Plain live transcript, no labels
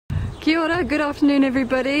Kia ora, good afternoon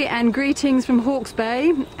everybody, and greetings from Hawke's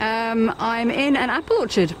Bay. I'm in an apple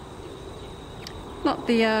orchard. Not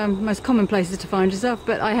the most common places to find yourself,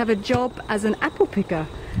 but I have a job as an apple picker.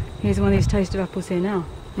 Here's one of these taste of apples here now.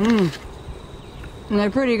 And they're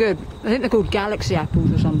pretty good. I think they're called Galaxy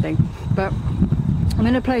apples or something. But I'm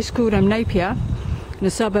in a place called Napier, in a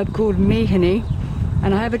suburb called Mehini,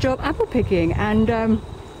 and I have a job apple picking. And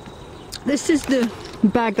this is the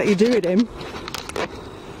bag that you do it in.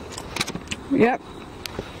 Yep,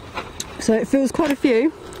 so it fills quite a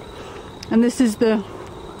few, and this is the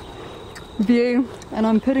view, and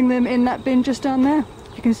I'm putting them in that bin just down there,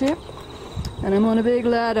 if you can see it, and I'm on a big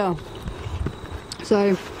ladder,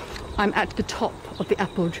 so I'm at the top of the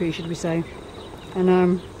apple tree, should we say,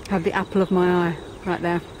 and have the apple of my eye right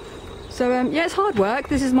there. So yeah, it's hard work.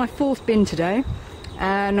 This is my 4th bin today,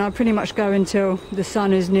 and I'll pretty much go until the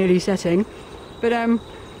sun is nearly setting, but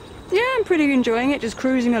yeah, I'm pretty enjoying it, just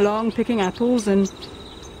cruising along, picking apples, and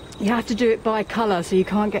you have to do it by colour, so you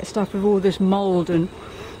can't get stuff with all this mould and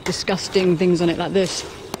disgusting things on it like this.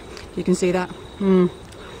 You can see that.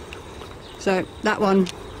 So that one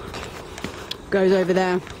goes over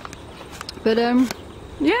there. But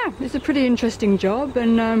yeah, it's a pretty interesting job,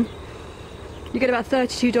 and you get about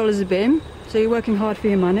 $32 a bin, so you're working hard for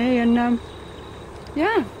your money, and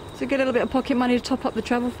yeah, so get a little bit of pocket money to top up the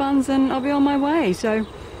travel funds, and I'll be on my way. So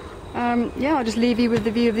yeah, I'll just leave you with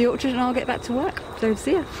the view of the orchard and I'll get back to work. So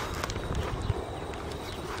see ya.